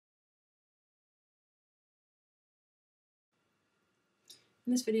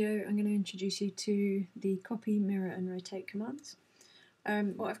In this video I'm going to introduce you to the copy, mirror and rotate commands.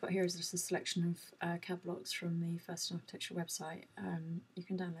 What I've got here is just a selection of CAD blocks from the First Architecture website. You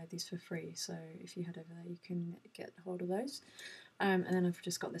can download these for free, so if you head over there you can get hold of those. And then I've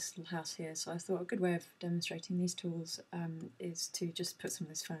just got this little house here, so I thought a good way of demonstrating these tools is to just put some of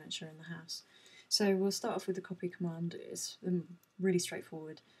this furniture in the house. So we'll start off with the copy command. It's really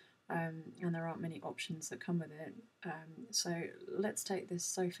straightforward. And there aren't many options that come with it. So let's take this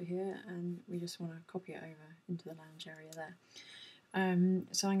sofa here and we just want to copy it over into the lounge area there.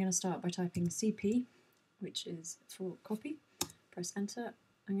 So I'm going to start by typing CP, which is for copy, press enter.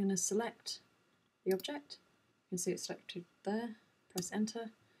 I'm going to select the object, you can see it's selected there, press enter,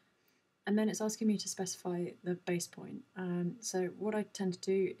 and then it's asking me to specify the base point. So what I tend to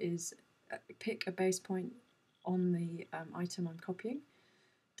do is pick a base point on the item I'm copying.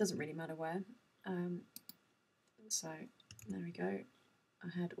 Doesn't really matter where. So there we go.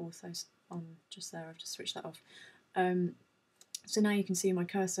 I had ortho on just there, I've just switched that off. So now you can see my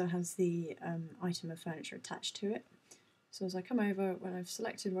cursor has the item of furniture attached to it. So as I come over, when I've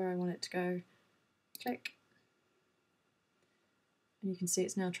selected where I want it to go, click, and you can see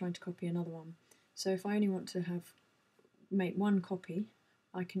it's now trying to copy another one. So if I only want to make one copy,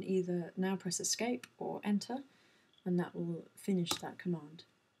 I can either now press escape or enter, and that will finish that command.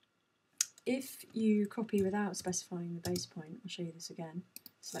 If you copy without specifying the base point, I'll show you this again,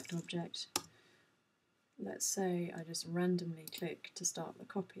 select object, let's say I just randomly click to start the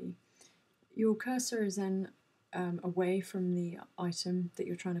copy, your cursor is then away from the item that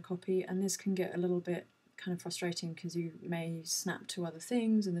you're trying to copy, and this can get a little bit kind of frustrating because you may snap to other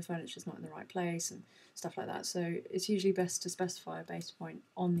things and the furniture's not in the right place and stuff like that. So it's usually best to specify a base point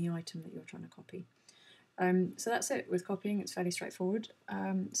on the item that you're trying to copy. So that's it with copying, it's fairly straightforward.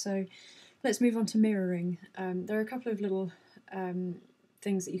 So let's move on to mirroring. There are a couple of little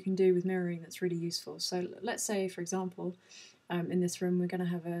things that you can do with mirroring that's really useful. So let's say, for example, in this room we're going to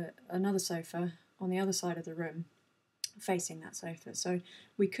have another sofa on the other side of the room facing that sofa. So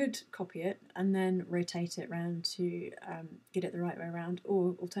we could copy it and then rotate it round to get it the right way around,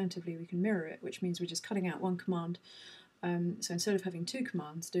 or alternatively we can mirror it, which means we're just cutting out one command. So instead of having two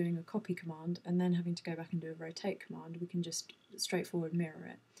commands, doing a copy command and then having to go back and do a rotate command, we can just straightforward mirror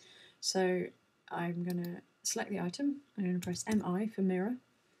it. So I'm going to select the item, I'm going to press MI for mirror,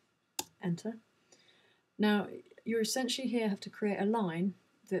 enter. Now you essentially here have to create a line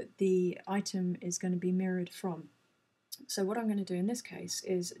that the item is going to be mirrored from. So what I'm going to do in this case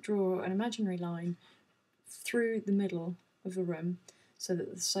is draw an imaginary line through the middle of the room so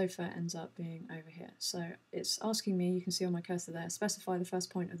that the sofa ends up being over here. So it's asking me, you can see on my cursor there, specify the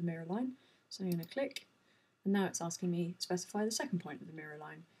first point of the mirror line. So I'm going to click, and now it's asking me specify the second point of the mirror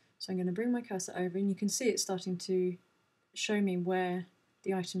line. So I'm going to bring my cursor over, and you can see it's starting to show me where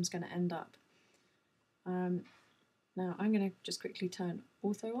the item's going to end up. Now I'm going to just quickly turn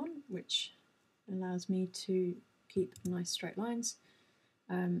ortho on, which allows me to keep nice straight lines.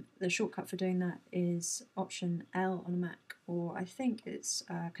 The shortcut for doing that is Option L on a Mac, or I think it's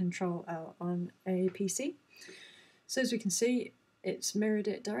Control L on a PC. So as we can see, it's mirrored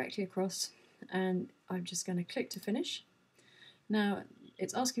it directly across, and I'm just going to click to finish. Now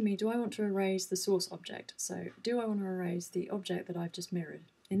it's asking me, do I want to erase the source object? So do I want to erase the object that I've just mirrored?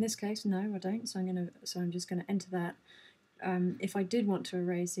 In this case, no, I don't. So I'm just going to enter that. If I did want to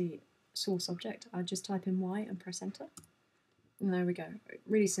erase the source object, I'd just type in Y and press enter. And there we go.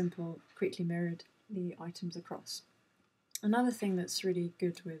 Really simple, quickly mirrored the items across. Another thing that's really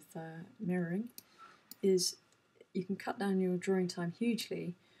good with mirroring is you can cut down your drawing time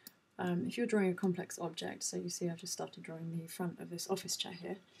hugely. If you're drawing a complex object, so you see I've just started drawing the front of this office chair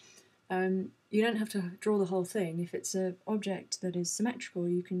here, you don't have to draw the whole thing. If it's an object that is symmetrical,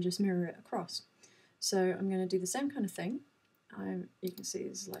 you can just mirror it across. So I'm going to do the same kind of thing. You can see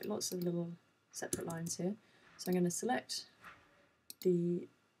there's like lots of little separate lines here. So I'm going to select the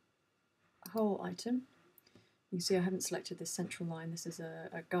whole item. You can see I haven't selected this central line, this is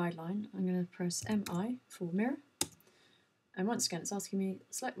a guideline. I'm going to press MI for mirror, and once again it's asking me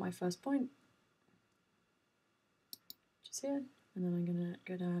select my first point, which is here, and then I'm going to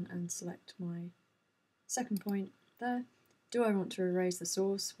go down and select my second point there. Do I want to erase the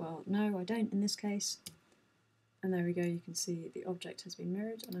source? Well, no, I don't in this case. And there we go, you can see the object has been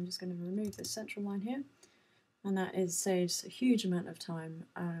mirrored, and I'm just going to remove this central line here, and that saves a huge amount of time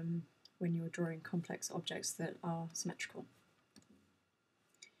when you're drawing complex objects that are symmetrical.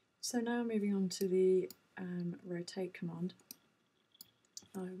 So now moving on to the rotate command.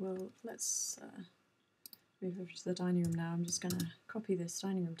 Let's move over to the dining room now. I'm just going to copy this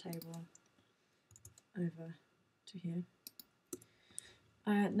dining room table over to here.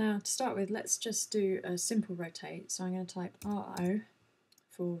 Now to start with, let's just do a simple rotate. So I'm going to type RO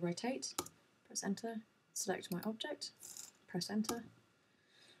for rotate, press enter, select my object, press enter,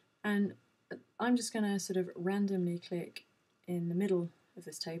 and I'm just going to sort of randomly click in the middle of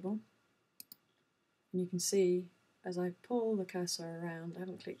this table, and you can see as I pull the cursor around, I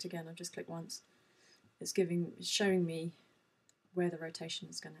haven't clicked again, I've just clicked once, it's showing me where the rotation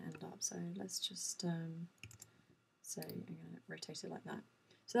is going to end up. So let's just say I'm going to rotate it like that.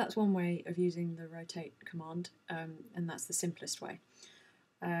 So that's one way of using the rotate command, and that's the simplest way.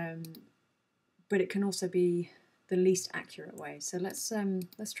 But it can also be the least accurate way. So let's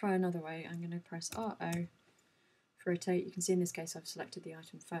try another way. I'm going to press RO for rotate. You can see in this case I've selected the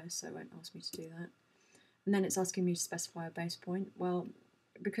item first, so it won't ask me to do that. And then it's asking me to specify a base point. Well,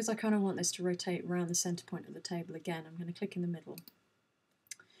 because I kind of want this to rotate around the center point of the table again, I'm going to click in the middle.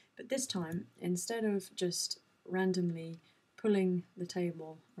 But this time, instead of just randomly pulling the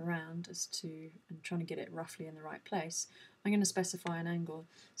table around and trying to get it roughly in the right place, I'm going to specify an angle.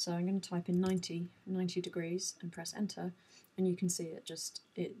 So I'm going to type in 90 degrees and press enter, and you can see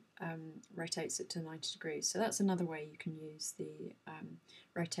it rotates it to 90 degrees. So that's another way you can use the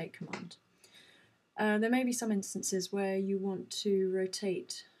rotate command. There may be some instances where you want to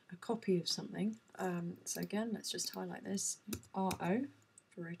rotate a copy of something. So again, let's just highlight this, RO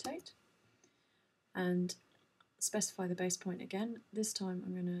for rotate, and specify the base point again. This time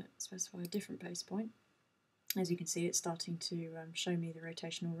I'm going to specify a different base point. As you can see, it's starting to show me the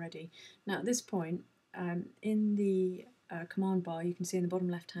rotation already. Now at this point, in the command bar, you can see in the bottom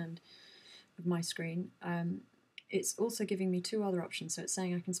left hand of my screen, it's also giving me two other options. So it's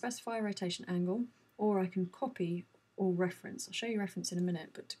saying I can specify a rotation angle, or I can copy or reference. I'll show you reference in a minute,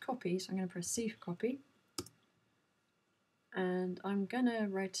 but to copy, so I'm going to press C for copy, and I'm going to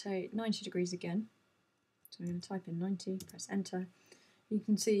rotate 90 degrees again. So I'm going to type in 90, press enter. You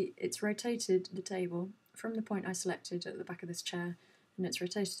can see it's rotated the table from the point I selected at the back of this chair, and it's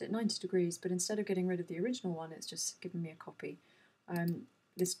rotated at 90 degrees, but instead of getting rid of the original one, it's just given me a copy.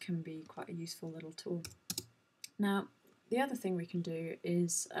 This can be quite a useful little tool. Now, the other thing we can do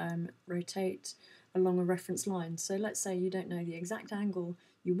is rotate along a reference line. So let's say you don't know the exact angle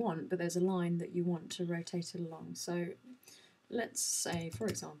you want, but there's a line that you want to rotate it along. So let's say, for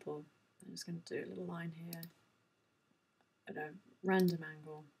example, I'm just going to do a little line here at a random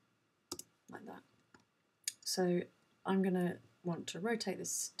angle, like that. So I'm going to want to rotate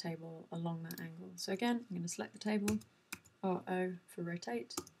this table along that angle. So again, I'm going to select the table, RO for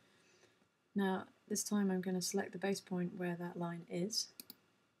rotate. Now, this time I'm going to select the base point where that line is.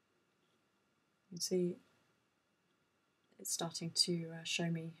 You can see it's starting to show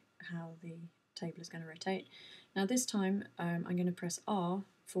me how the table is going to rotate. Now this time I'm going to press R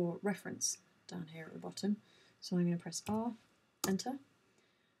for reference down here at the bottom. So I'm going to press R, enter.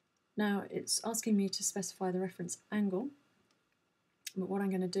 Now it's asking me to specify the reference angle, but what I'm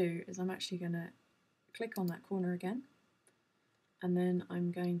going to do is I'm actually going to click on that corner again, and then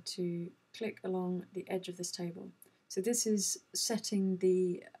I'm going to click along the edge of this table. So this is setting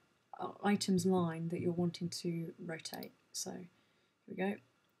the items line that you're wanting to rotate. So here we go.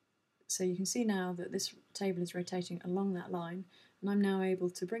 So you can see now that this table is rotating along that line, and I'm now able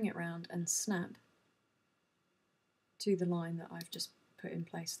to bring it round and snap to the line that I've just put in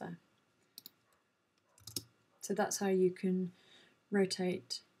place there. So that's how you can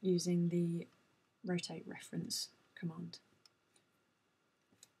rotate using the rotate reference command.